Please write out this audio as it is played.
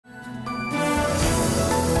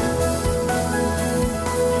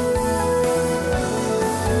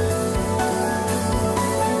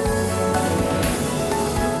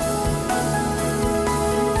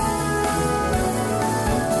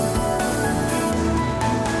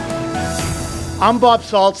I'm Bob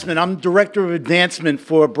Saltzman. I'm Director of Advancement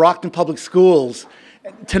for Brockton Public Schools.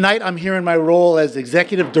 Tonight I'm here in my role as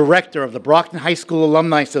Executive Director of the Brockton High School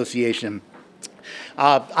Alumni Association.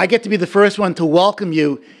 I get to be the first one to welcome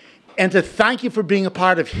you and to thank you for being a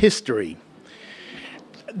part of history.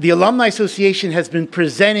 The Alumni Association has been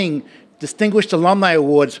presenting Distinguished Alumni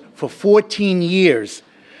Awards for 14 years,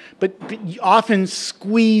 but often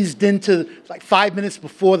squeezed into like 5 minutes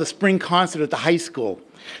before the spring concert at the high school.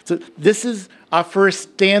 So this is our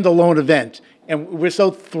first standalone event, and we're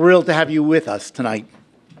so thrilled to have you with us tonight.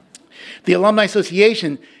 The Alumni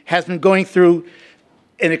Association has been going through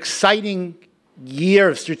an exciting year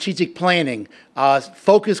of strategic planning,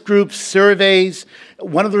 focus groups, surveys.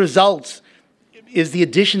 One of the results is the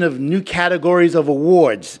addition of new categories of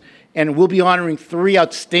awards, and we'll be honoring 3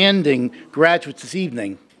 outstanding graduates this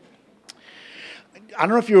evening. I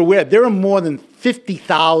don't know if you're aware, there are more than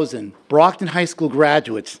 50,000 Brockton High School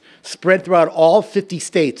graduates spread throughout all 50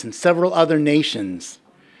 states and several other nations.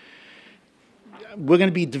 We're going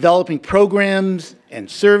to be developing programs and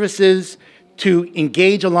services to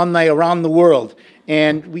engage alumni around the world,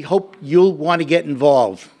 and we hope you'll want to get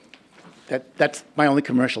involved. That's my only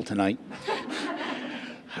commercial tonight.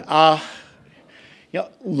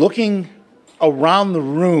 Looking around the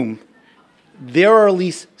room, there are at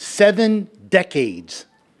least 7 decades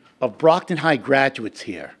of Brockton High graduates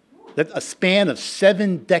here. That's a span of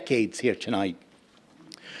 7 decades here tonight.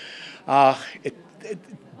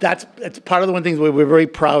 That's part of the one things we're very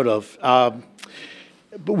proud of. But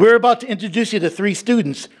we're about to introduce you to 3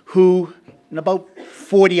 students who, in about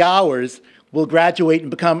 40 hours, will graduate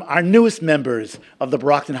and become our newest members of the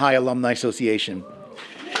Brockton High Alumni Association.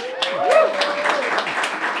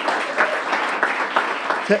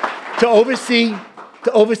 To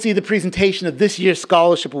oversee the presentation of this year's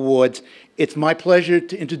scholarship awards, it's my pleasure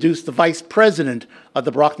to introduce the Vice President of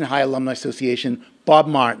the Brockton High Alumni Association, Bob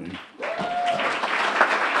Martin.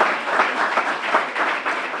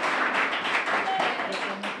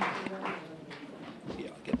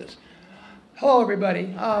 Hello,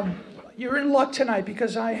 everybody. You're in luck tonight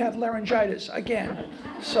because I have laryngitis again.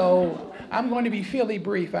 So I'm going to be fairly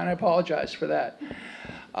brief, and I apologize for that.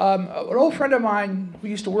 An old friend of mine who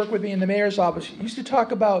used to work with me in the mayor's office used to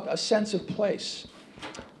talk about a sense of place.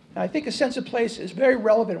 And I think a sense of place is very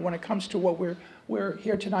relevant when it comes to what we're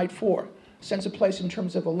here tonight for. A sense of place in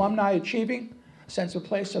terms of alumni achieving, a sense of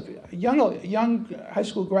place of young high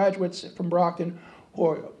school graduates from Brockton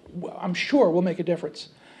who I'm sure will make a difference.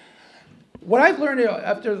 What I've learned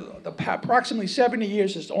after approximately 70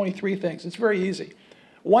 years is only 3 things. It's very easy.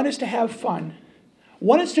 One is to have fun.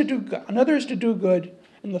 Another is to do good.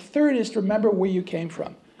 And the third is to remember where you came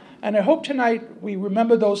from. And I hope tonight we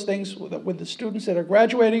remember those things with the students that are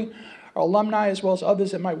graduating, our alumni, as well as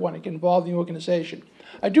others that might want to get involved in the organization.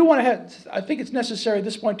 I think it's necessary at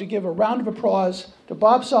this point to give a round of applause to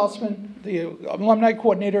Bob Saltzman, the alumni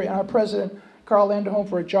coordinator, and our president, Carl Landerholm,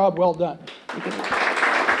 for a job well done.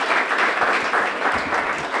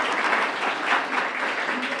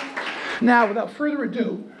 Now, without further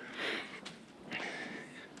ado,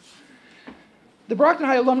 the Brockton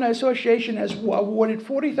High Alumni Association has awarded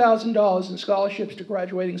 $40,000 in scholarships to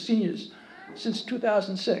graduating seniors since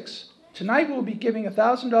 2006. Tonight we'll be giving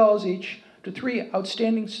 $1,000 each to 3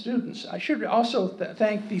 outstanding students. I should also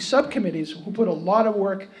thank the subcommittees who put a lot of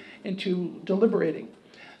work into deliberating.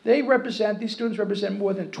 These students represent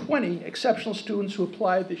more than 20 exceptional students who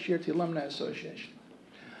applied this year to the Alumni Association.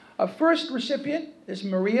 Our first recipient is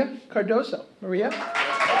Maria Cardoso. Maria?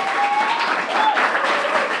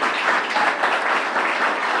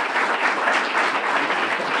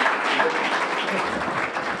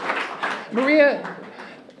 Maria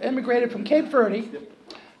immigrated from Cape Verde.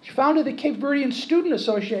 She founded the Cape Verdean Student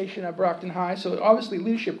Association at Brockton High, so obviously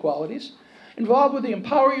leadership qualities. Involved with the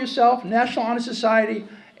Empower Yourself, National Honor Society,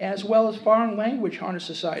 as well as Foreign Language Honor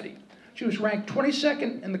Society. She was ranked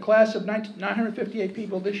 22nd in the class of 958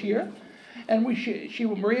 people this year. And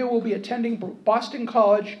Maria will be attending Boston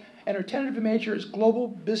College, and her tentative major is Global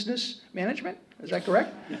Business Management. Is that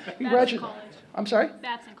correct? Congratulations. I'm sorry?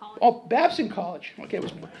 Babson College. Oh, Babson College. Okay,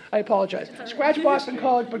 I apologize. Scratch Boston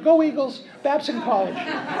College, but go Eagles, Babson College.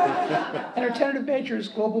 And her tentative major is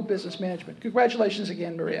Global Business Management. Congratulations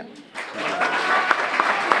again, Maria.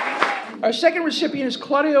 Our second recipient is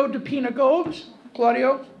Claudio DePina Goves.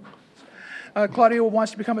 Claudio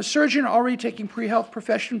wants to become a surgeon, already taking pre-health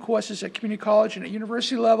profession courses at community college and at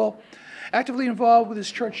university level, actively involved with his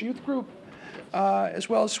church youth group, as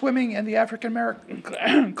well as swimming and the African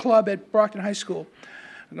American Club at Brockton High School.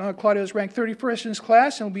 Claudio is ranked 31st in his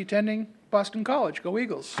class and will be attending Boston College. Go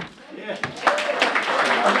Eagles. Yeah.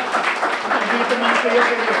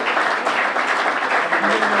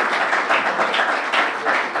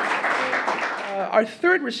 Our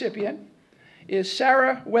third recipient is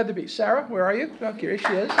Sarah Weatherby. Sarah, where are you? Oh, here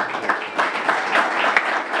she is.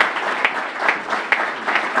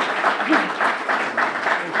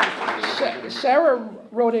 Sarah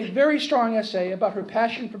wrote a very strong essay about her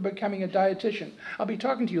passion for becoming a dietitian. I'll be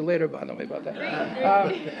talking to you later, by the way, about that.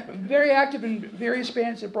 Very active in various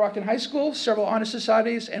bands at Brockton High School, several honor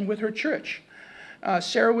societies, and with her church.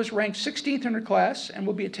 Sarah was ranked 16th in her class and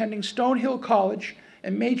will be attending Stonehill College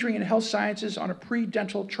and majoring in health sciences on a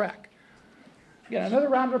pre-dental track. Again, another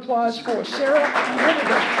round of applause for Sarah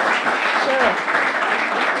Weatherby. Sarah.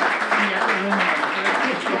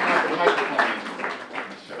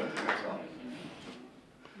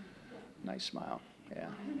 Nice smile, yeah.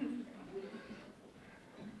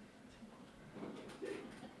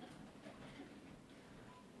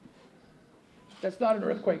 That's not an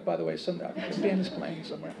earthquake, by the way. The band is playing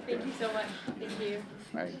somewhere. Thank you so much. Thank you.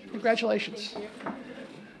 All right, congratulations. Thank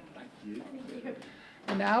you.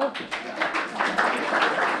 And now,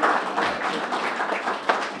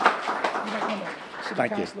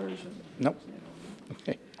 thank you. Nope.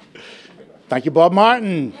 Okay. Thank you, Bob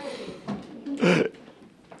Martin.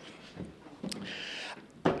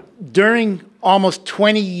 During almost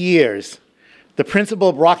 20 years, the principal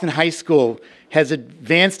of Brockton High School has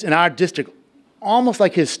advanced in our district almost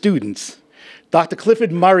like his students. Dr.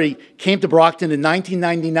 Clifford Murray came to Brockton in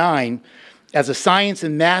 1999 as a science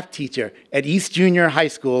and math teacher at East Junior High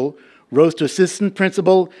School, rose to assistant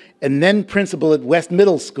principal, and then principal at West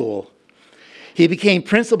Middle School. He became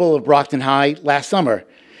principal of Brockton High last summer.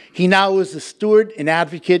 He now is the steward and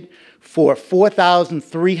advocate for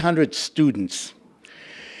 4,300 students.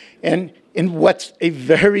 And in what's a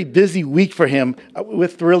very busy week for him, we're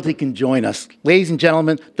thrilled he can join us. Ladies and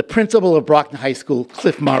gentlemen, the principal of Brockton High School,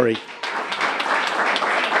 Cliff Murray.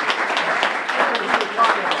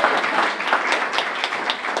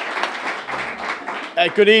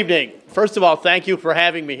 Good evening. First of all, thank you for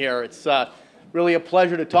having me here. It's really a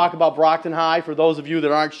pleasure to talk about Brockton High. For those of you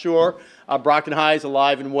that aren't sure, Brockton High is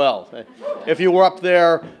alive and well. If you were up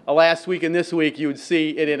there last week and this week, you would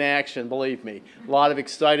see it in action, believe me. A lot of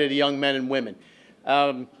excited young men and women.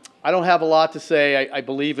 I don't have a lot to say. I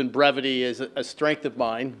believe in brevity is a strength of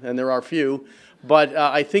mine, and there are few. But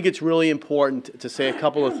I think it's really important to say a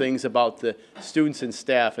couple of things about the students and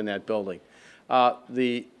staff in that building.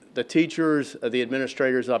 The teachers, the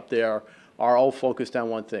administrators up there are all focused on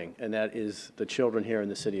one thing, and that is the children here in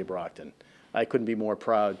the city of Brockton. I couldn't be more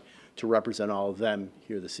proud to represent all of them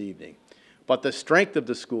here this evening. But the strength of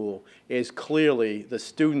the school is clearly the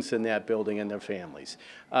students in that building and their families.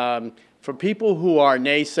 For people who are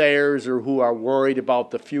naysayers or who are worried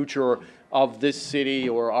about the future of this city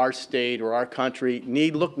or our state or our country,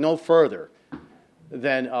 need look no further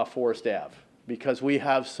than Forest Ave, because we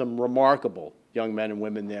have some remarkable young men and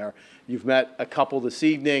women there. You've met a couple this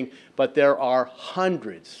evening, but there are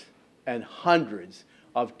hundreds and hundreds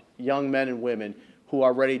of young men and women who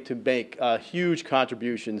are ready to make huge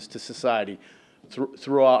contributions to society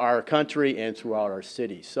throughout our country and throughout our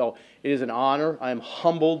city. So it is an honor. I am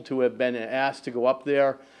humbled to have been asked to go up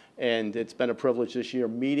there, and it's been a privilege this year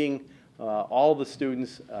meeting all the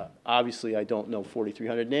students. Obviously, I don't know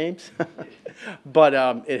 4,300 names, but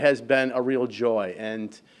it has been a real joy.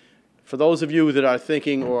 And for those of you that are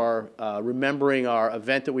thinking or remembering our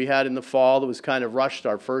event that we had in the fall that was kind of rushed,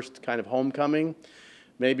 our first kind of homecoming,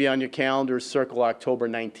 maybe on your calendars circle October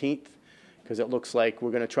 19th, because it looks like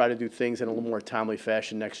we're going to try to do things in a little more timely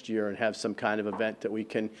fashion next year and have some kind of event that we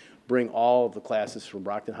can bring all of the classes from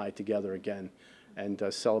Brockton High together again and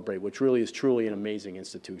celebrate, which really is truly an amazing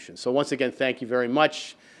institution. So once again, thank you very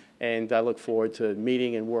much, and I look forward to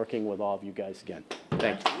meeting and working with all of you guys again.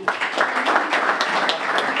 Thank you.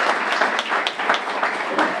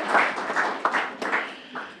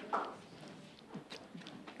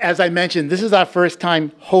 As I mentioned, this is our first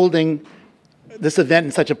time holding this event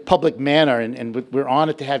in such a public manner, and we're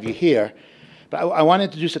honored to have you here. But I want to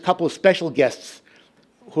introduce a couple of special guests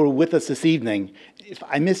who are with us this evening. If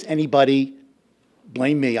I miss anybody,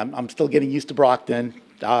 blame me. I'm still getting used to Brockton.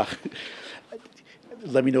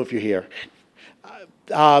 Let me know if you're here.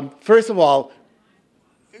 First of all,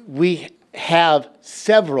 we have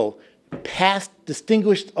several past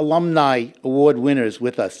Distinguished Alumni Award winners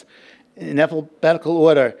with us. In alphabetical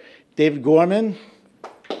order, David Gorman,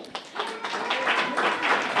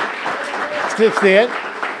 Steve Stead,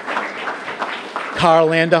 Carl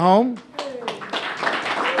Landerholm,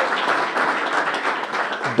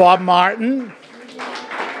 Bob Martin,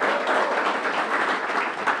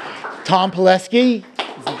 Tom Pileski,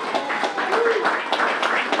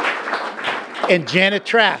 and Janet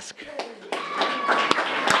Trask.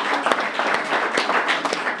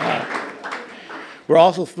 We're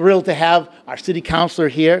also thrilled to have our city councilor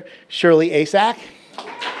here, Shirley Asak,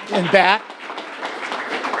 in back.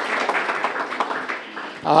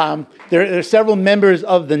 There are several members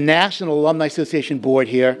of the National Alumni Association board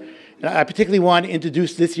here. And I particularly want to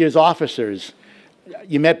introduce this year's officers.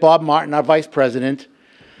 You met Bob Martin, our vice president.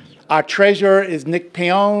 Our treasurer is Nick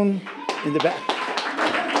Paone in the back.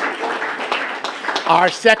 Our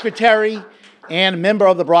secretary and member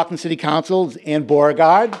of the Brockton City Council is Ann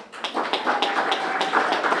Beauregard.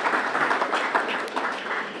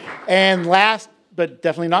 And last, but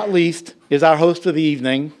definitely not least, is our host of the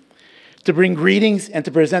evening, to bring greetings and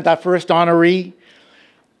to present our first honoree,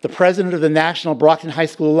 the president of the National Brockton High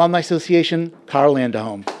School Alumni Association, Carl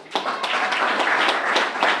Anderholm.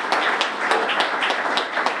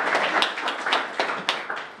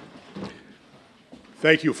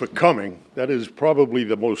 Thank you for coming. That is probably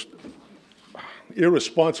the most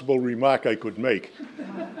irresponsible remark I could make.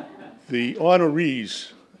 The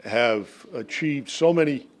honorees have achieved so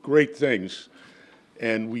many great things,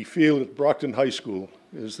 and we feel that Brockton High School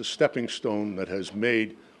is the stepping stone that has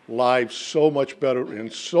made lives so much better in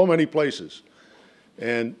so many places.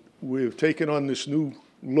 And we've taken on this new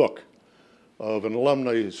look of an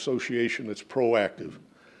alumni association that's proactive.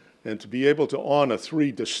 And to be able to honor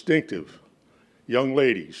three distinctive young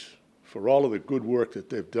ladies for all of the good work that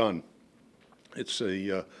they've done, it's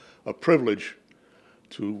a privilege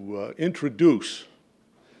to introduce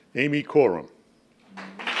Amy Coram.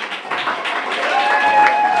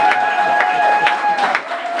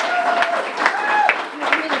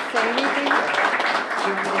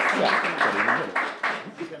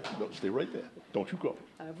 No, stay right there. Don't you go.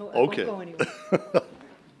 I won't Okay. go anywhere.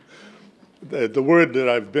 The word that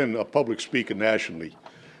I've been a public speaker nationally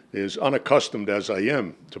is unaccustomed as I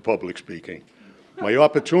am to public speaking. My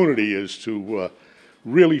opportunity is to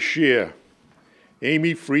really share.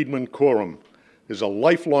 Amy Friedman Coram is a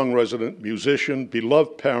lifelong resident, musician,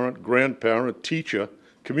 beloved parent, grandparent, teacher,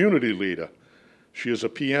 community leader. She is a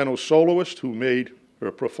piano soloist who made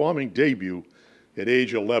her performing debut at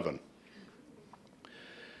age 11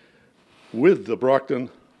 with the Brockton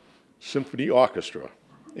Symphony Orchestra.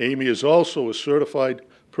 Amy is also a certified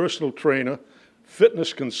personal trainer,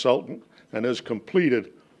 fitness consultant, and has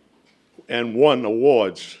completed and won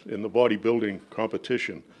awards in the bodybuilding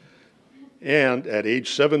competition. And at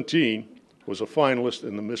age 17, was a finalist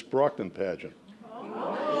in the Miss Brockton pageant.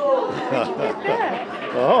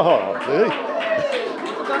 Oh, see?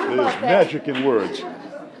 There's magic in words.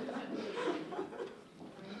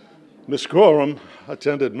 Miss Coram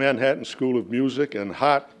attended Manhattan School of Music and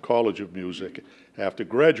Hart College of Music. After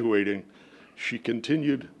graduating, she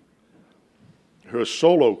continued her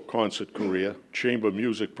solo concert career, chamber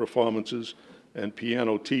music performances, and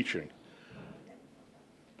piano teaching.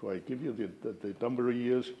 Do I give you the number of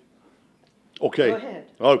years? Okay. Go ahead.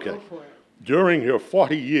 Okay. Go for it. During her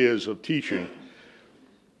 40 years of teaching,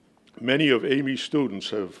 many of Amy's students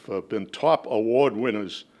have been top award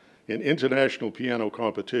winners in international piano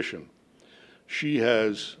competition. She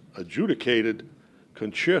has adjudicated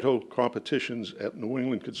concerto competitions at New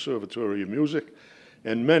England Conservatory of Music,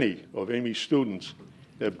 and many of Amy's students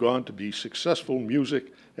have gone to be successful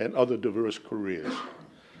music and other diverse careers.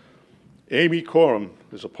 Amy Coram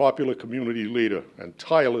is a popular community leader and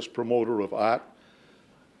tireless promoter of art,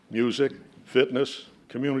 music, fitness,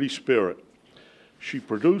 community spirit. She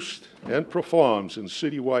produced and performs in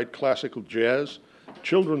citywide classical jazz,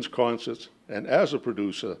 children's concerts, and as a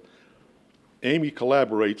producer, Amy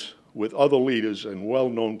collaborates with other leaders and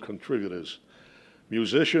well-known contributors,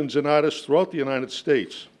 musicians and artists throughout the United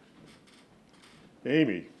States.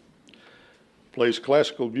 Amy plays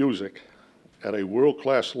classical music at a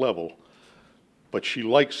world-class level, but she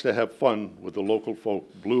likes to have fun with the local folk,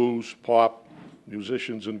 blues, pop,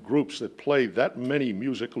 musicians, and groups that play that many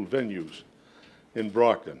musical venues in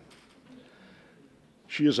Brockton.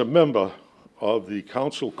 She is a member of the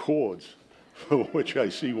council chords, for which I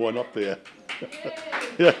see one up there.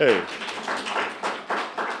 Yay.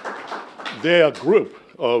 They're a group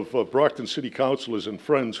of Brockton City Councilors and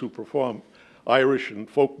friends who perform Irish and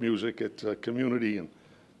folk music at community and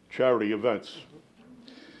charity events.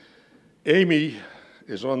 Amy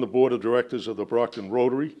is on the board of directors of the Brockton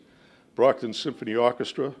Rotary, Brockton Symphony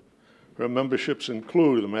Orchestra. Her memberships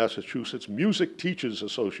include the Massachusetts Music Teachers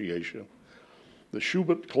Association, the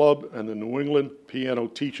Schubert Club, and the New England Piano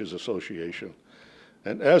Teachers Association.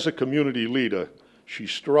 And as a community leader, she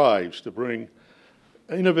strives to bring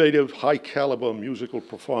innovative, high-caliber musical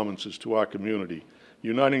performances to our community,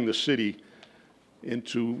 uniting the city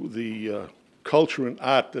into the culture and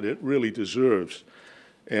art that it really deserves.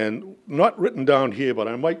 And not written down here, but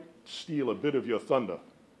I might steal a bit of your thunder.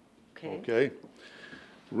 Okay. Okay?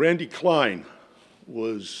 Randy Klein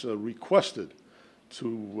was requested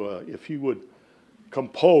to, if he would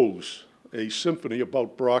compose a symphony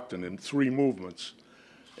about Brockton in 3 movements.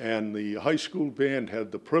 And the high school band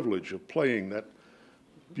had the privilege of playing that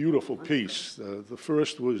beautiful piece. The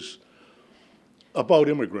first was about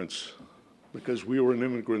immigrants, because we were an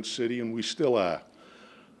immigrant city and we still are.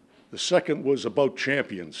 The second was about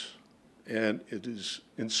champions, and it is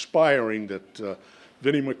inspiring that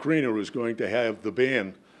Vinnie Macrina is going to have the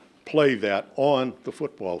band play that on the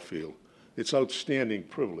football field. It's outstanding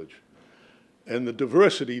privilege. And the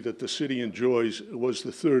diversity that the city enjoys was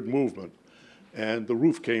the third movement. And the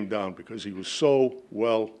roof came down because he was so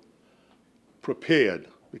well prepared,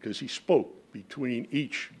 because he spoke between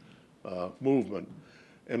each movement.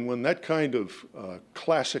 And when that kind of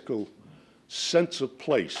classical sense of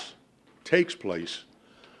place takes place,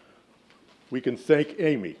 we can thank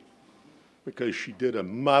Amy, because she did a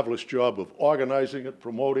marvelous job of organizing it,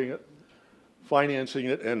 promoting it, financing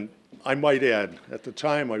it, and I might add, at the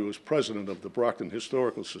time I was president of the Brockton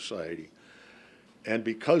Historical Society, and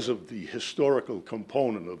because of the historical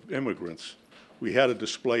component of immigrants, we had a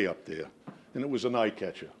display up there, and it was an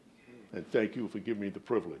eye-catcher. And thank you for giving me the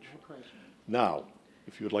privilege. Now,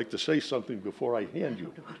 if you'd like to say something before I hand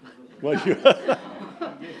you. Well, I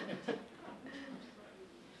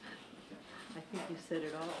think you said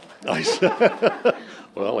it all. I said,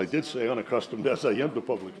 well, I did say unaccustomed as I am to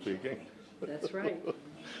public speaking. That's right.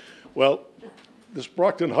 Well, this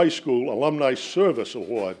Brockton High School Alumni Service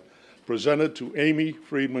Award presented to Amy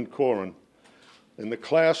Friedman Corin in the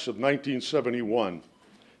class of 1971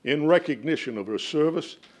 in recognition of her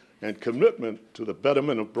service and commitment to the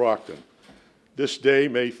betterment of Brockton. This day,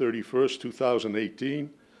 May 31st, 2018,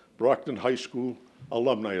 Brockton High School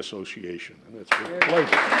Alumni Association. And it's a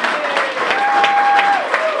pleasure.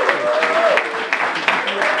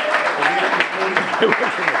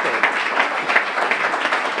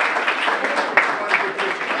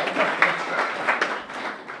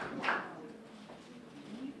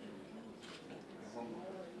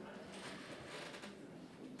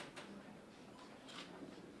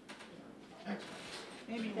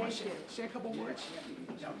 Amy, you want to say a couple words?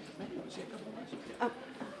 Say a couple words.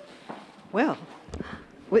 Well,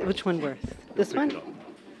 which one worth? This one?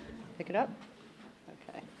 Pick it up?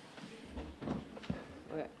 Okay.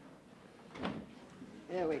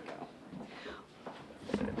 There we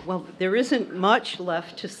go. Well, there isn't much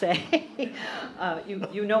left to say.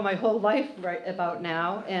 You know my whole life right about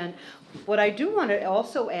now. And what I do want to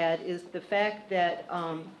also add is the fact that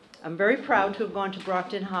I'm very proud to have gone to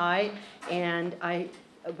Brockton High, and I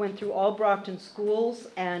went through all Brockton schools,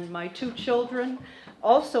 and my 2 children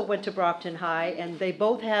also went to Brockton High, and they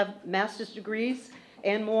both have master's degrees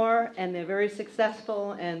and more, and they're very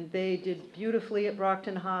successful, and they did beautifully at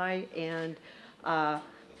Brockton High, and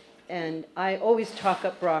I always talk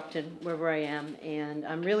up Brockton wherever I am, and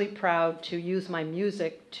I'm really proud to use my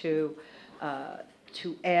music to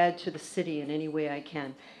add to the city in any way I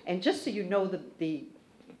can. And just so you know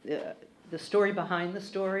the story behind the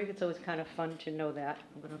story, it's always kind of fun to know that.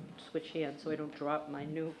 I'm going to switch hands so I don't drop my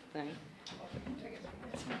new thing.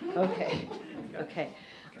 Okay, okay.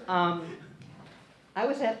 I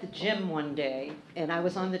was at the gym one day, and I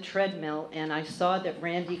was on the treadmill, and I saw that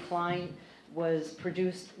Randy Klein was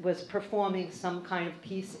performing some kind of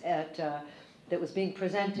piece that was being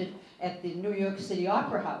presented at the New York City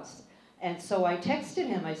Opera House. And so I texted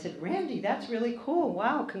him. I said, Randy, that's really cool.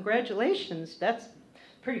 Wow, congratulations. That's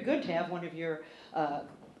pretty good to have one of your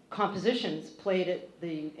compositions played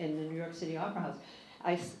in the New York City Opera House.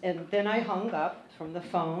 And then I hung up from the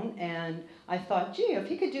phone, and I thought, gee, if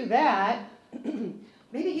he could do that,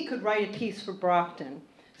 maybe he could write a piece for Brockton,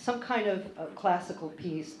 some kind of classical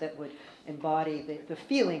piece that would embody the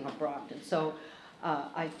feeling of Brockton. So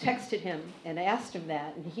I texted him and asked him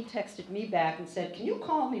that, and he texted me back and said, can you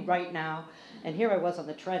call me right now? And here I was on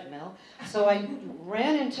the treadmill. So I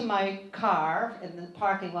ran into my car in the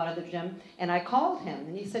parking lot of the gym, and I called him,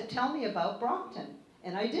 and he said, tell me about Brockton.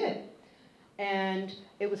 And I did. And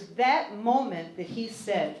it was that moment that he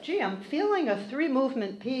said, gee, I'm feeling a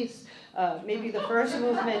 3-movement piece, maybe the first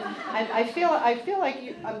movement. I feel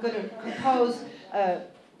like I'm going to compose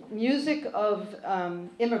music of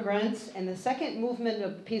immigrants, and the second movement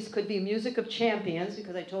of the piece could be music of champions,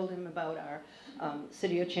 because I told him about our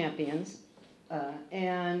City of Champions.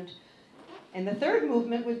 And the third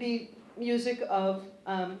movement would be music of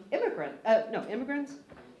immigrants,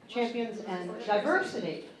 champions, and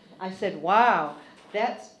diversity. I said, wow,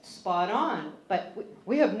 that's spot on, but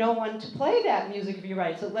we have no one to play that music if you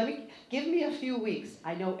write. So give me a few weeks.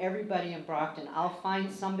 I know everybody in Brockton. I'll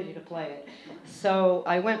find somebody to play it. So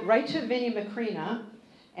I went right to Vinnie Macrina,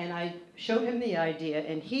 And I showed him the idea,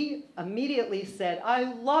 and he immediately said,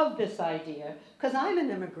 I love this idea, because I'm an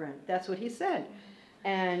immigrant. That's what he said.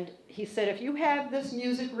 And he said, if you have this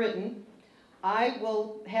music written, I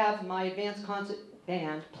will have my advanced concert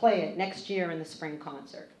band play it next year in the spring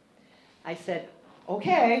concert. I said,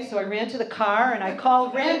 okay, so I ran to the car and I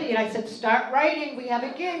called Randy and I said, start writing, we have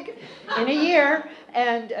a gig in a year.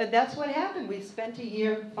 And that's what happened. We spent a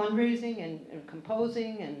year fundraising and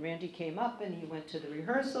composing, and Randy came up and he went to the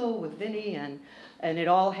rehearsal with Vinny, and it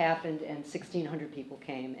all happened, and 1,600 people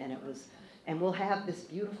came, and we'll have this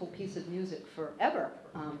beautiful piece of music forever.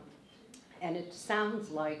 And it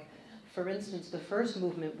sounds like, for instance, the first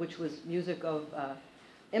movement, which was music of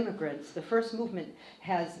immigrants, the first movement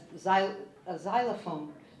has a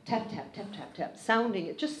xylophone tap, tap, tap, tap, tap, sounding.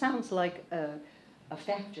 It just sounds like a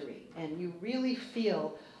factory, and you really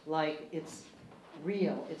feel like it's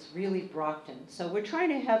real. It's really Brockton. So we're trying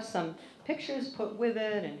to have some pictures put with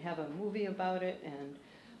it and have a movie about it, and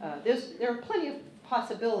there are plenty of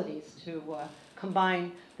possibilities to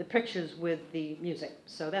combine the pictures with the music.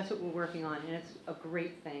 So that's what we're working on, and it's a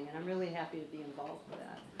great thing, and I'm really happy to be involved with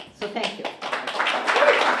that. So thank you. Thank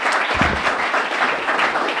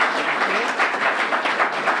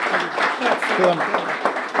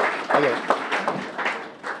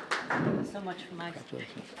you so much for my...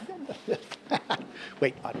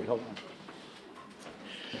 Wait, Audrey, hold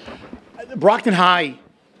on. Brockton High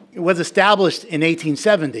was established in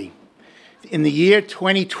 1870. In the year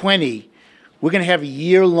 2020, we're going to have a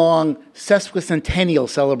year-long sesquicentennial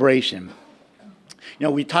celebration. You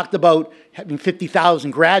know, we talked about having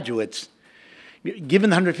 50,000 graduates. Given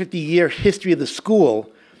the 150-year history of the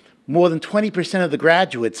school, more than 20% of the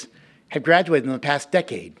graduates have graduated in the past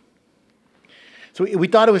decade. So we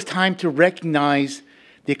thought it was time to recognize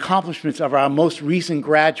the accomplishments of our most recent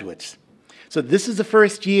graduates. So this is the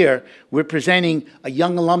first year we're presenting a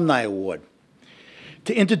Young Alumni Award.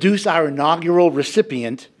 To introduce our inaugural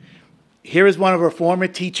recipient, here is one of our former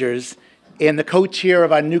teachers and the co-chair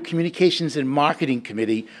of our new Communications and Marketing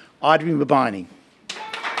Committee, Audrey Mabani.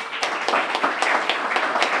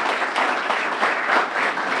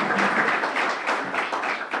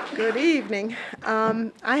 Good evening.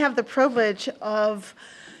 I have the privilege of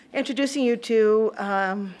introducing you to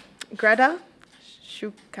Greta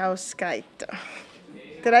Schukowskaite.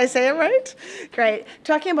 Did I say it right? Great.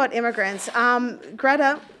 Talking about immigrants.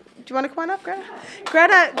 Greta, do you want to come on up, Greta?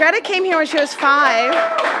 Greta came here when she was 5.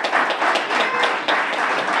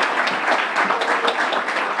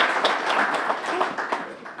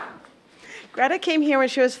 Greta came here when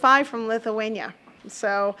she was 5 from Lithuania.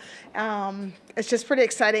 So it's just pretty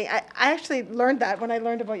exciting. I actually learned that when I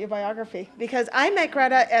learned about your biography, because I met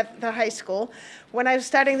Greta at the high school when I was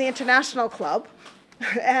starting the International Club.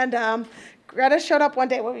 And Greta showed up one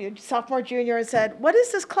day, what were you, sophomore, junior, and said, what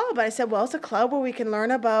is this club? And I said, well, it's a club where we can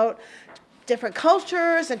learn about different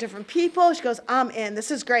cultures and different people. She goes, I'm in.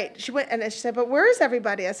 This is great. She went, and she said, but where is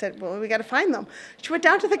everybody? I said, well, we got to find them. She went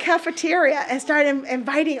down to the cafeteria and started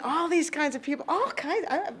inviting all these kinds of people, all kinds.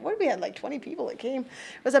 What we had, like 20 people that came.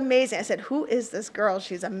 It was amazing. I said, who is this girl?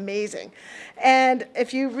 She's amazing. And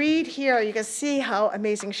if you read here, you can see how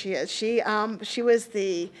amazing she is. She was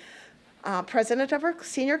the president of her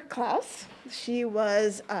senior class. She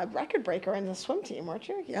was a record breaker in the swim team, weren't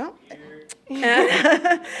you? Yeah.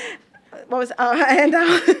 What was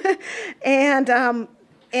and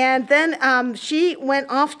then she went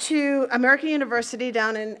off to American University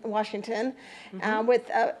down in Washington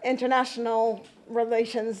with international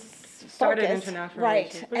relations. Started focus. international right,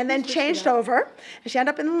 relations. and then changed over. She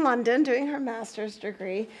ended up in London doing her master's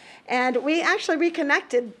degree, and we actually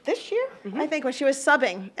reconnected this year. I think when she was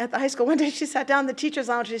subbing at the high school one day, she sat down in the teacher's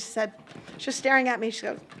lounge. She said, she was staring at me. She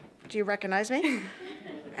goes, "Do you recognize me?"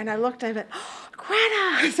 And I looked and I went, oh,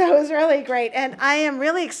 Greta! So it was really great. And I am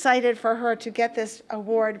really excited for her to get this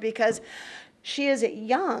award because she is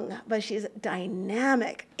young, but she's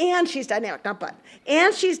dynamic. And she's dynamic, not but.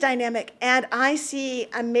 And she's dynamic. And I see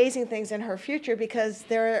amazing things in her future because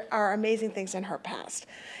there are amazing things in her past.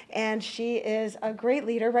 And she is a great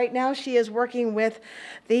leader. Right now she is working with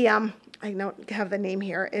the, I don't have the name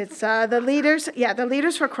here. It's the Leaders, the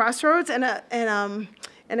Leaders for Crossroads and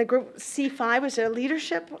a group, C5 is a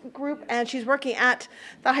leadership group, and she's working at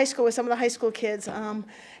the high school with some of the high school kids,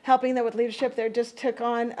 helping them with leadership. They just took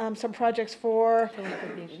on some projects for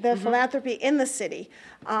the philanthropy in the city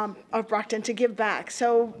of Brockton to give back.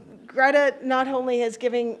 So Greta not only is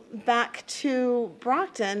giving back to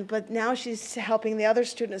Brockton, but now she's helping the other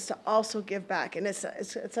students to also give back, and it's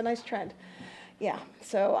a nice trend. Yeah,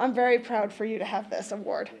 so I'm very proud for you to have this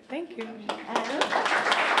award. Thank you.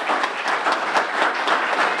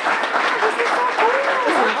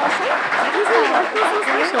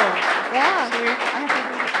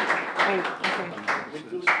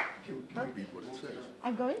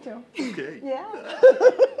 I'm going to. Okay. Yeah.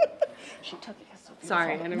 She took it. So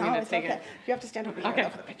Sorry, I didn't mean to take it. You have to stand over here Okay.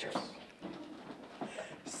 for the pictures.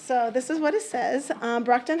 So this is what it says.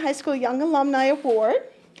 Brockton High School Young Alumni Award,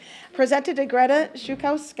 presented to Greta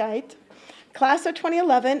Schukowskite, class of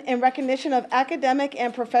 2011, in recognition of academic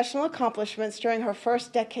and professional accomplishments during her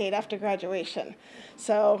first decade after graduation.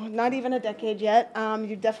 So not even a decade yet.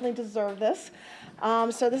 You definitely deserve this.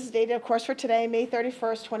 So this is dated, of course, for today, May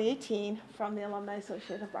 31st, 2018, from the Alumni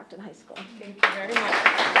Association of Brockton High School. Thank you very much.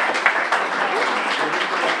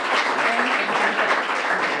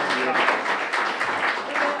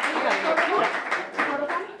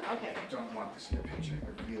 Don't want to see a picture. I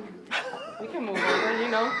really, We can move over, you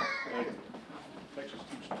know.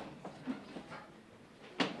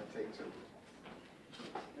 take two.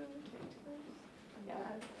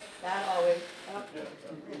 That always.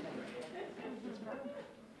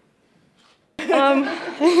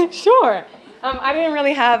 Sure. I didn't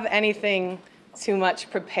really have anything too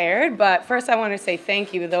much prepared, but first I want to say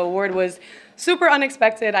thank you. The award was super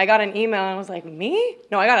unexpected. I got an email and I was like, me?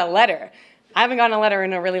 No, I got a letter. I haven't gotten a letter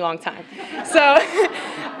in a really long time. So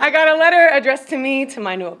I got a letter addressed to me, to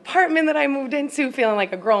my new apartment that I moved into, feeling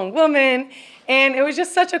like a grown woman. And it was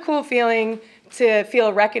just such a cool feeling to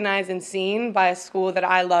feel recognized and seen by a school that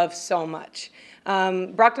I love so much.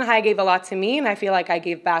 Brockton High gave a lot to me, and I feel like I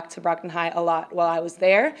gave back to Brockton High a lot while I was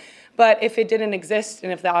there. But if it didn't exist,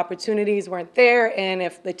 and if the opportunities weren't there, and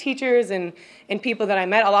if the teachers and people that I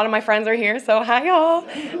met, a lot of my friends are here, so hi y'all,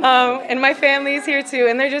 and my family is here too,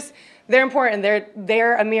 and they're important.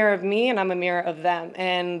 They're a mirror of me, and I'm a mirror of them,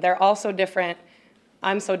 and they're all so different.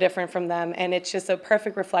 I'm so different from them, and it's just a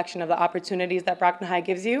perfect reflection of the opportunities that Brockton High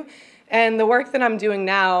gives you. And the work that I'm doing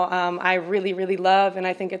now, I really, really love, and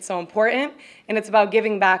I think it's so important. And it's about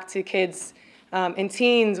giving back to kids and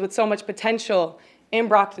teens with so much potential in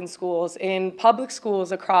Brockton schools, in public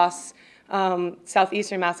schools across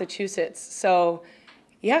southeastern Massachusetts. So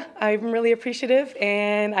yeah, I'm really appreciative,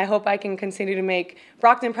 and I hope I can continue to make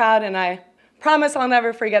Brockton proud, and I promise I'll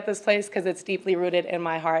never forget this place because it's deeply rooted in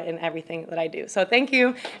my heart and everything that I do. So thank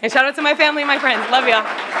you, and shout out to my family and my friends. Love y'all.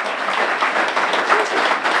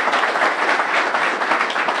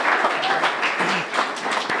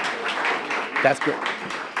 That's good.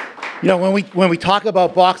 You know, when we talk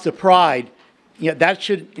about Box of Pride, you know, that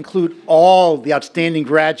should include all the outstanding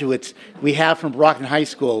graduates we have from Brockton High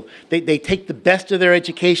School. They take the best of their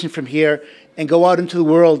education from here and go out into the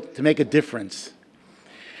world to make a difference.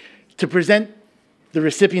 To present the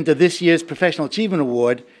recipient of this year's Professional Achievement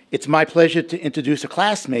Award, it's my pleasure to introduce a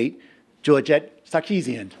classmate, Georgette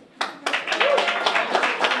Sarkeesian.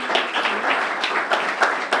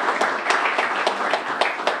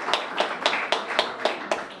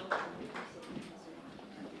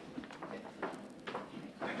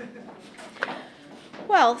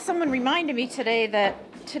 Well, someone reminded me today that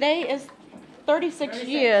today is 36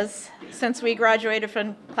 years since we graduated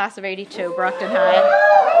from class of '82, Brockton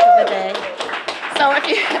High, the day. So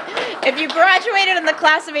if you graduated in the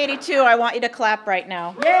class of '82, I want you to clap right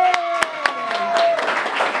now. Yay!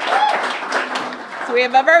 So we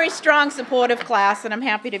have a very strong, supportive class, and I'm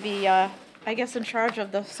happy to be, I guess, in charge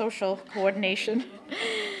of the social coordination.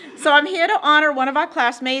 So I'm here to honor one of our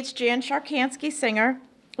classmates, Jan Sharkansky, singer,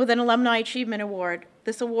 with an Alumni Achievement Award.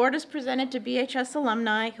 This award is presented to BHS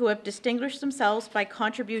alumni who have distinguished themselves by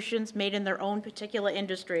contributions made in their own particular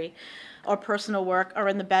industry or personal work or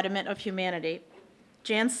in the betterment of humanity.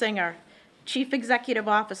 Jan Singer, Chief Executive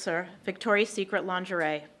Officer, Victoria's Secret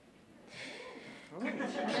Lingerie.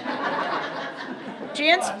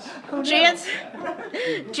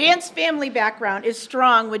 Jan's family background is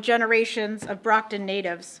strong with generations of Brockton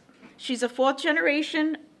natives. She's a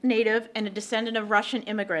fourth-generation native and a descendant of Russian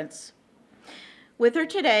immigrants. With her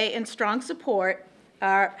today in strong support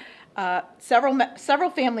are several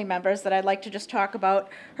family members that I'd like to just talk about.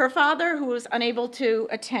 Her father, who was unable to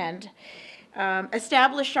attend,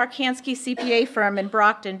 established Sharkansky CPA firm in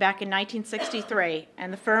Brockton back in 1963,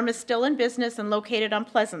 and the firm is still in business and located on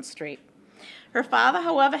Pleasant Street. Her father,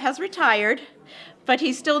 however, has retired, but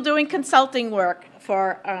he's still doing consulting work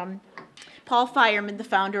for Paul Fireman, the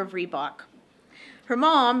founder of Reebok. Her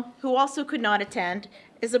mom, who also could not attend,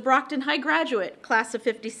 is a Brockton High graduate, class of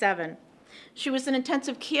 '57. She was an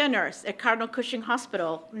intensive care nurse at Cardinal Cushing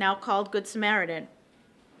Hospital, now called Good Samaritan.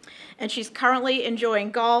 And she's currently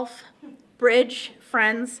enjoying golf, bridge,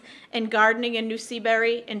 friends, and gardening in New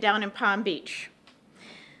Seabury and down in Palm Beach.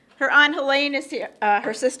 Her aunt Helene is here,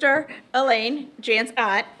 her sister Elaine, Jan's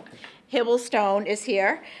aunt, Hibblestone is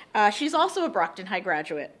here. She's also a Brockton High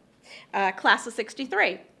graduate, class of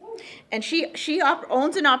 '63. And she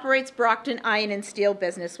owns and operates Brockton Iron and Steel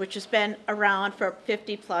business, which has been around for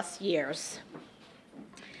 50+ years.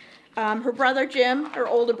 Her brother Jim, her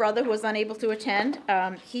older brother, who was unable to attend,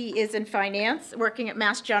 he is in finance, working at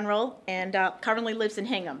Mass General, and currently lives in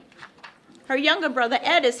Hingham. Her younger brother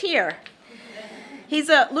Ed is here. He's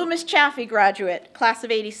a Loomis Chaffee graduate, class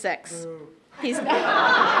of '86. He's the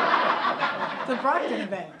Brockton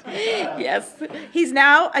event. Yes. He's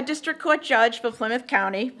now a district court judge for Plymouth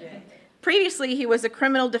County. Previously, he was a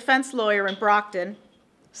criminal defense lawyer in Brockton,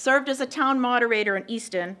 served as a town moderator in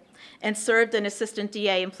Easton, and served an assistant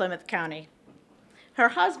DA in Plymouth County. Her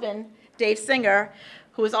husband, Dave Singer,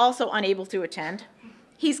 who is also unable to attend,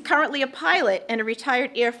 he's currently a pilot and a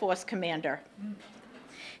retired Air Force commander.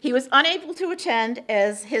 He was unable to attend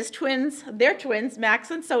as their twins, Max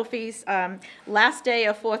and Sophie's, last day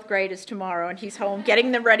of 4th grade is tomorrow, and he's home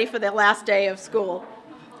getting them ready for their last day of school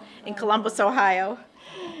in Columbus, Ohio.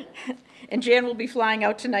 And Jan will be flying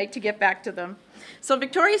out tonight to get back to them. So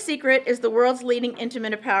Victoria's Secret is the world's leading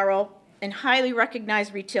intimate apparel and highly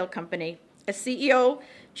recognized retail company. As CEO,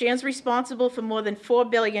 Jan's responsible for more than $4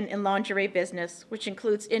 billion in lingerie business, which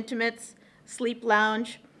includes intimates, sleep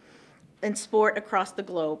lounge, and sport across the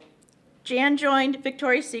globe. Jan joined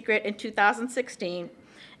Victoria's Secret in 2016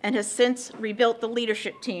 and has since rebuilt the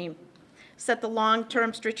leadership team, set the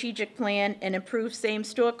long-term strategic plan, and improved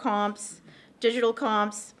same-store comps, digital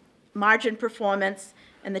comps, margin performance,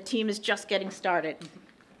 and the team is just getting started.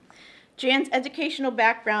 Jan's educational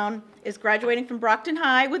background is graduating from Brockton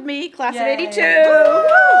High with me, class of '82.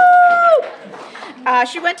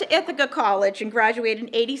 She went to Ithaca College and graduated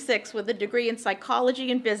in '86 with a degree in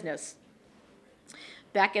psychology and business.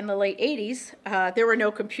 Back in the late '80s, there were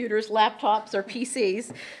no computers, laptops, or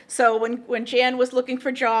PCs. So when Jan was looking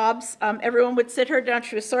for jobs, everyone would sit her down.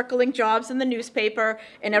 She was circling jobs in the newspaper,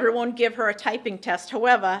 and everyone would give her a typing test.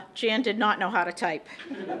 However, Jan did not know how to type.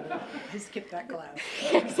 I skipped that class.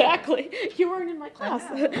 Exactly. You weren't in my class.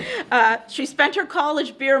 She spent her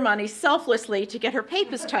college beer money selflessly to get her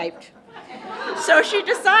papers typed. So she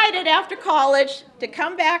decided after college to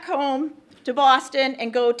come back home to Boston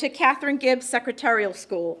and go to Catherine Gibbs Secretarial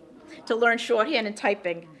School to learn shorthand and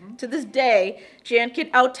typing. To this day, Jan can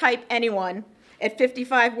out-type anyone at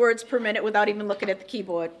 55 words per minute without even looking at the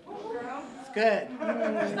keyboard. It's good.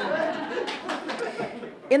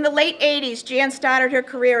 In the late '80s, Jan started her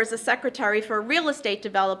career as a secretary for a real estate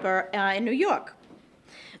developer in New York,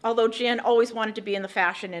 although Jan always wanted to be in the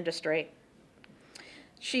fashion industry.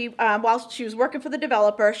 While she was working for the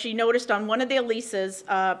developer, she noticed on one of their leases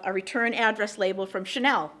a return address label from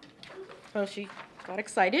Chanel. So she got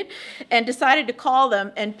excited and decided to call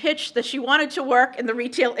them and pitch that she wanted to work in the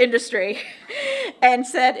retail industry and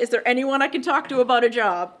said, "Is there anyone I can talk to about a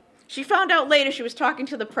job?" She found out later she was talking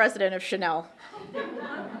to the president of Chanel,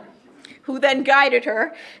 who then guided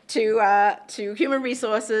her to human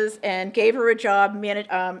resources and gave her a job.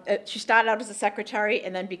 She started out as a secretary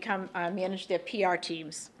and then managed their PR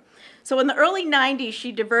teams. So in the early '90s,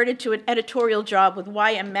 she diverted to an editorial job with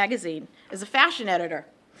YM Magazine as a fashion editor.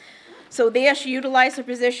 So there she utilized her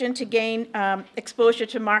position to gain exposure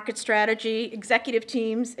to market strategy, executive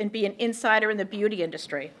teams, and be an insider in the beauty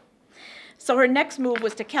industry. So her next move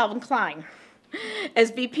was to Calvin Klein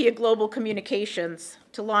as VP of Global Communications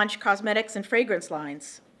to launch cosmetics and fragrance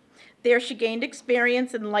lines. There she gained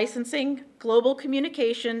experience in licensing, global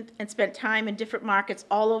communication, and spent time in different markets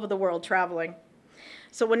all over the world traveling.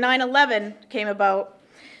 So when 9/11 came about,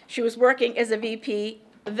 she was working as a VP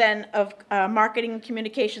then of marketing and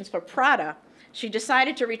communications for Prada. She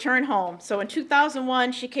decided to return home. So in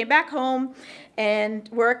 2001, she came back home and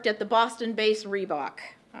worked at the Boston-based Reebok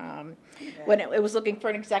when it was looking for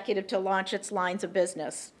an executive to launch its lines of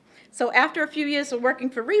business. So after a few years of working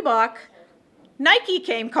for Reebok, Nike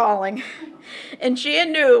came calling. And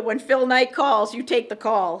Jan knew when Phil Knight calls, you take the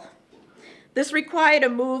call. This required a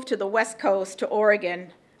move to the West Coast, to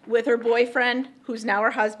Oregon, with her boyfriend, who's now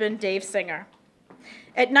her husband, Dave Singer.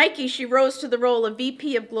 At Nike, she rose to the role of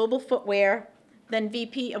VP of Global Footwear, then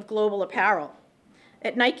VP of Global Apparel.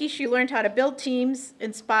 At Nike, she learned how to build teams,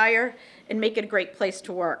 inspire, and make it a great place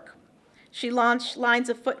to work. She launched lines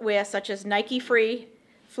of footwear such as Nike Free,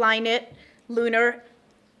 Flyknit, Lunar,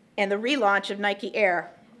 and the relaunch of Nike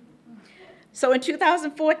Air. So in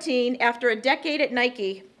 2014, after a decade at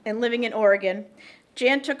Nike and living in Oregon,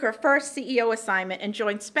 Jan took her first CEO assignment and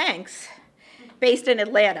joined Spanx, based in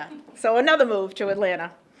Atlanta. So another move to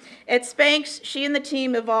Atlanta. At Spanx, she and the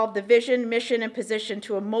team evolved the vision, mission, and position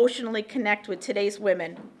to emotionally connect with today's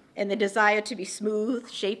women and the desire to be smooth,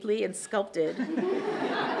 shapely, and sculpted.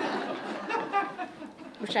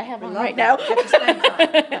 which I have on right now.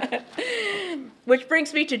 Which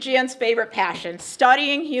brings me to Jan's favorite passion,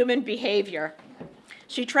 studying human behavior.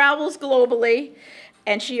 She travels globally,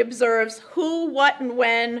 and she observes who, what, and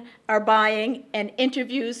when are buying and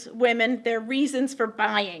interviews women, their reasons for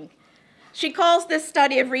buying. She calls this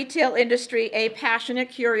study of retail industry a passionate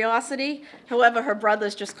curiosity. However, her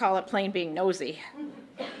brothers just call it plain being nosy.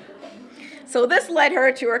 So this led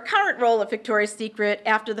her to her current role at Victoria's Secret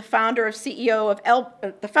after the founder and CEO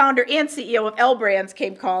of L Brands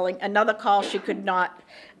came calling, another call she could not,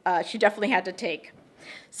 she definitely had to take.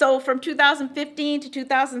 So from 2015 to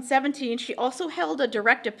 2017, she also held a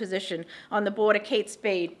director position on the board of Kate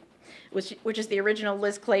Spade, which is the original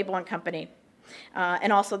Liz Claiborne company,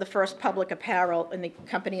 and also the first public apparel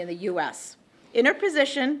company in the US. In her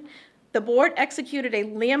position, the board executed a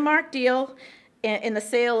landmark deal in the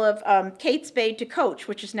sale of Kate Spade to Coach,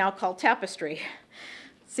 which is now called Tapestry.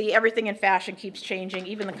 See, everything in fashion keeps changing,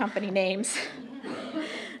 even the company names.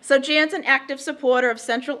 So Jan's an active supporter of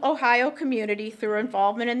Central Ohio community through her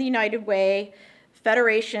involvement in the United Way,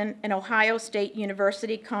 Federation, and Ohio State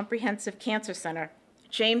University Comprehensive Cancer Center,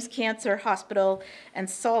 James Cancer Hospital, and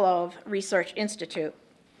Solove Research Institute.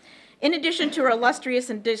 In addition to her illustrious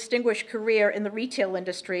and distinguished career in the retail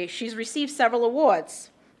industry, she's received several awards.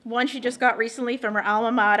 One she just got recently from her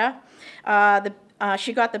alma mater.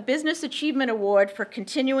 She got the Business Achievement Award for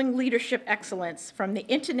Continuing Leadership Excellence from the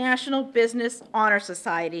International Business Honor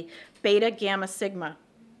Society, Beta Gamma Sigma.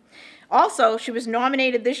 Also, she was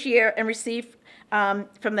nominated this year and received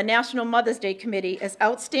from the National Mother's Day Committee as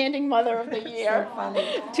Outstanding Mother of the Year,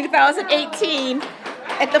 2018,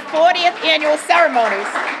 at the 40th Annual Ceremonies.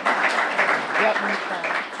 Yep,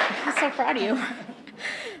 I'm so proud of you.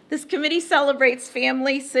 This committee celebrates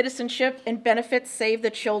family, citizenship, and benefits Save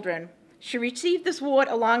the Children. She received this award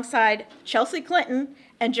alongside Chelsea Clinton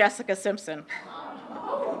and Jessica Simpson.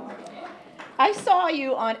 I saw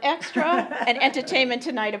you on Extra and Entertainment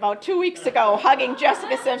Tonight about 2 weeks ago hugging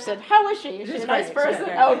Jessica Simpson. How is she? Is she a nice person?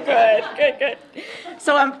 Oh, good, good, good.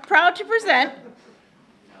 So I'm proud to present.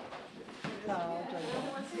 So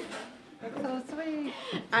sweet.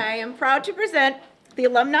 I am proud to present the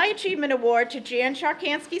Alumni Achievement Award to Jan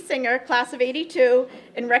Sharkansky Singer, class of '82,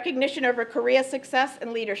 in recognition of her career success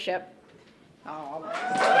and leadership. Oh,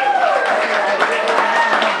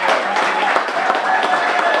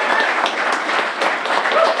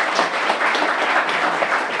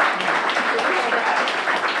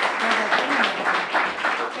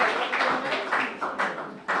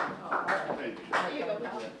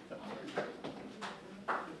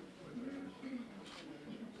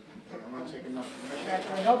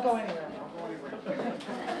 don't go anywhere.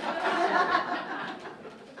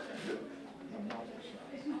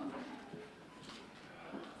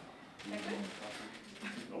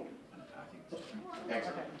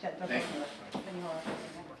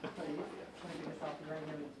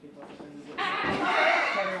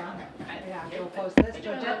 Yeah, we'll post this.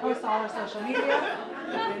 Georgette posts all our social media.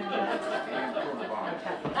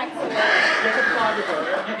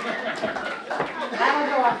 That'll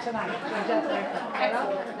go up tonight. Georgette's right there.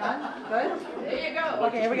 Done? Good? There you go.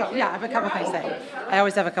 Okay, here we go. Yeah, I have a couple things to say. I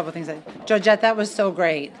always have a couple things to say. Georgette, that was so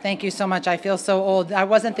great. Thank you so much. I feel so old. I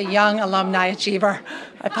wasn't the young alumni achiever.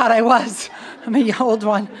 I thought I was. I'm a old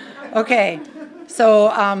one. Okay. So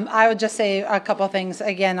I would just say a couple things.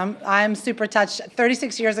 Again, I'm super touched.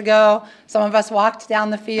 36 years ago, some of us walked down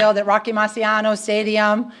the field at Rocky Marciano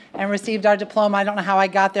Stadium and received our diploma. I don't know how I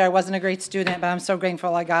got there. I wasn't a great student, but I'm so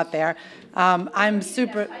grateful I got there. I'm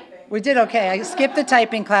super. We did okay. I skipped the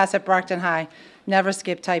typing class at Brockton High. Never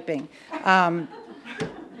skipped typing. I'm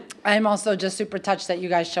also just super touched that you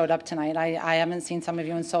guys showed up tonight. I haven't seen some of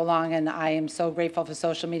you in so long, and I am so grateful for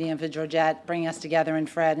social media and for Georgette bringing us together, and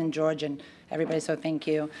Fred and George and everybody, so thank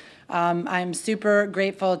you. I'm super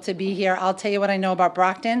grateful to be here. I'll tell you what I know about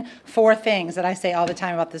Brockton. 4 things that I say all the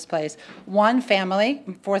time about this place. 1, family,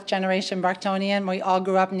 4th generation Brocktonian. We all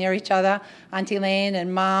grew up near each other. Auntie Lane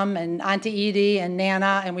and Mom and Auntie Edie and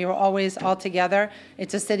Nana, and we were always all together.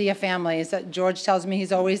 It's a city of families. George tells me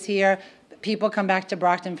he's always here. People come back to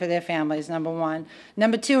Brockton for their families, number 1.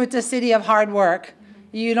 Number 2, it's a city of hard work.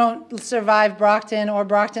 You don't survive Brockton or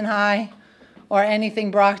Brockton High or anything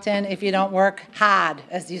Brockton if you don't work hard,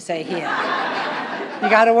 as you say here. You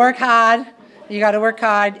got to work hard. You got to work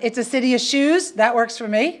hard. It's a city of shoes. That works for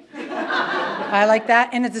me. I like that.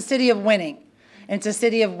 And it's a city of winning. It's a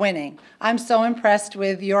city of winning. I'm so impressed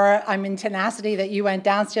with your, tenacity that you went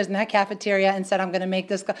downstairs in that cafeteria and said, I'm going to make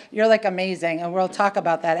this. You're like amazing, and we'll talk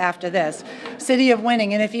about that after this. City of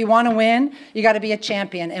winning, and if you want to win, you got to be a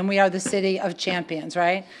champion, and we are the city of champions,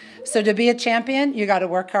 right? So to be a champion, you got to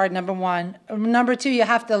work hard, number one. Number two, you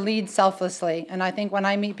have to lead selflessly. And I think when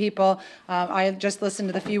I meet people, I just listened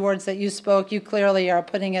to the few words that you spoke. You clearly are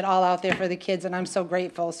putting it all out there for the kids, and I'm so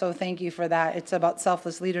grateful. So thank you for that. It's about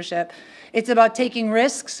selfless leadership. It's about taking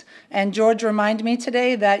risks. And George reminded me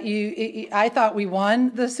today that I thought we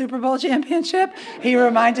won the Super Bowl championship. He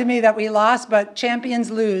reminded me that we lost, but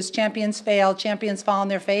champions lose, champions fail, champions fall on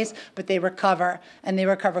their face, but they recover, and they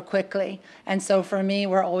recover quickly. And so for me,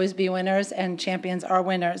 we're always be winners, and champions are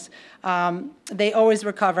winners. They always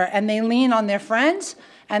recover, and they lean on their friends,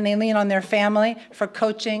 and they lean on their family for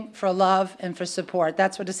coaching, for love, and for support.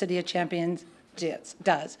 That's what a city of champions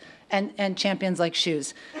does. And champions like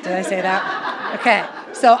shoes. Did I say that? Okay.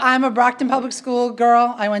 So I'm a Brockton Public School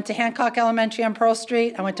girl. I went to Hancock Elementary on Pearl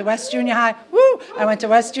Street. I went to West Junior High. Woo! I went to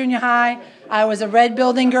West Junior High. I was a red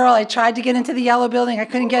building girl. I tried to get into the yellow building. I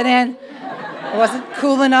couldn't get in. I wasn't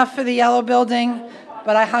cool enough for the yellow building,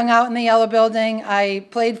 but I hung out in the yellow building. I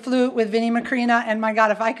played flute with Vinnie Macrina, and my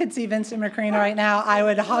God, if I could see Vincent Macrina right now, I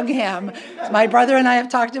would hug him. My brother and I have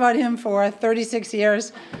talked about him for 36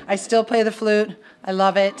 years. I still play the flute. I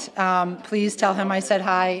love it. Please tell him I said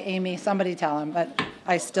hi, Amy. Somebody tell him, but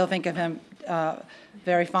I still think of him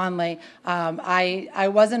very fondly. I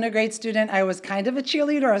wasn't a great student. I was kind of a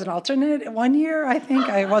cheerleader as an alternate 1 year, I think.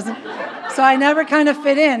 I wasn't, so I never kind of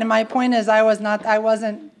fit in. And my point is, I wasn't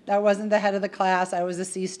the head of the class. I was a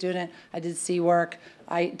C student. I did C work.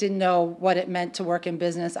 I didn't know what it meant to work in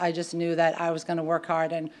business. I just knew that I was going to work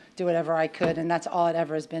hard and do whatever I could, and that's all it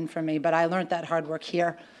ever has been for me. But I learned that hard work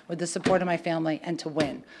here with the support of my family and to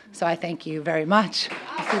win. So I thank you very much.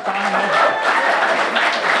 I'm super honored.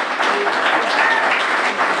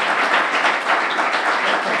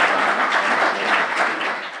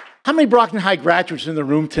 How many Brockton High graduates in the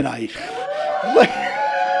room tonight?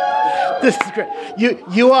 This is great.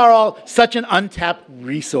 You are all such an untapped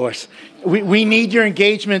resource. We need your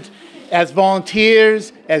engagement as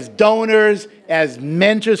volunteers, as donors, as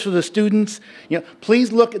mentors for the students.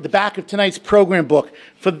 Please look at the back of tonight's program book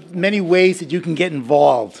for many ways that you can get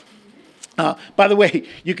involved. By the way,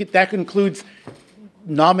 that includes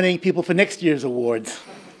nominating people for next year's awards.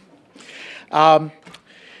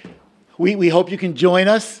 We hope you can join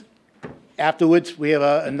us. Afterwards, we have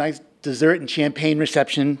a nice dessert and champagne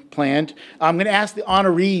reception planned. I'm going to ask the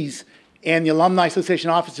honorees and the Alumni Association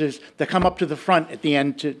officers to come up to the front at the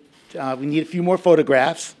end. We need a few more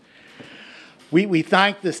photographs. We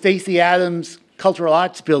thank the Stacey Adams Cultural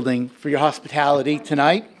Arts Building for your hospitality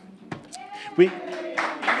tonight. And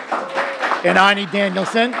Arnie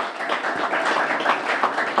Danielson.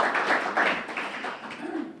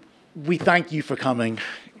 We thank you for coming.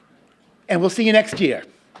 And we'll see you next year.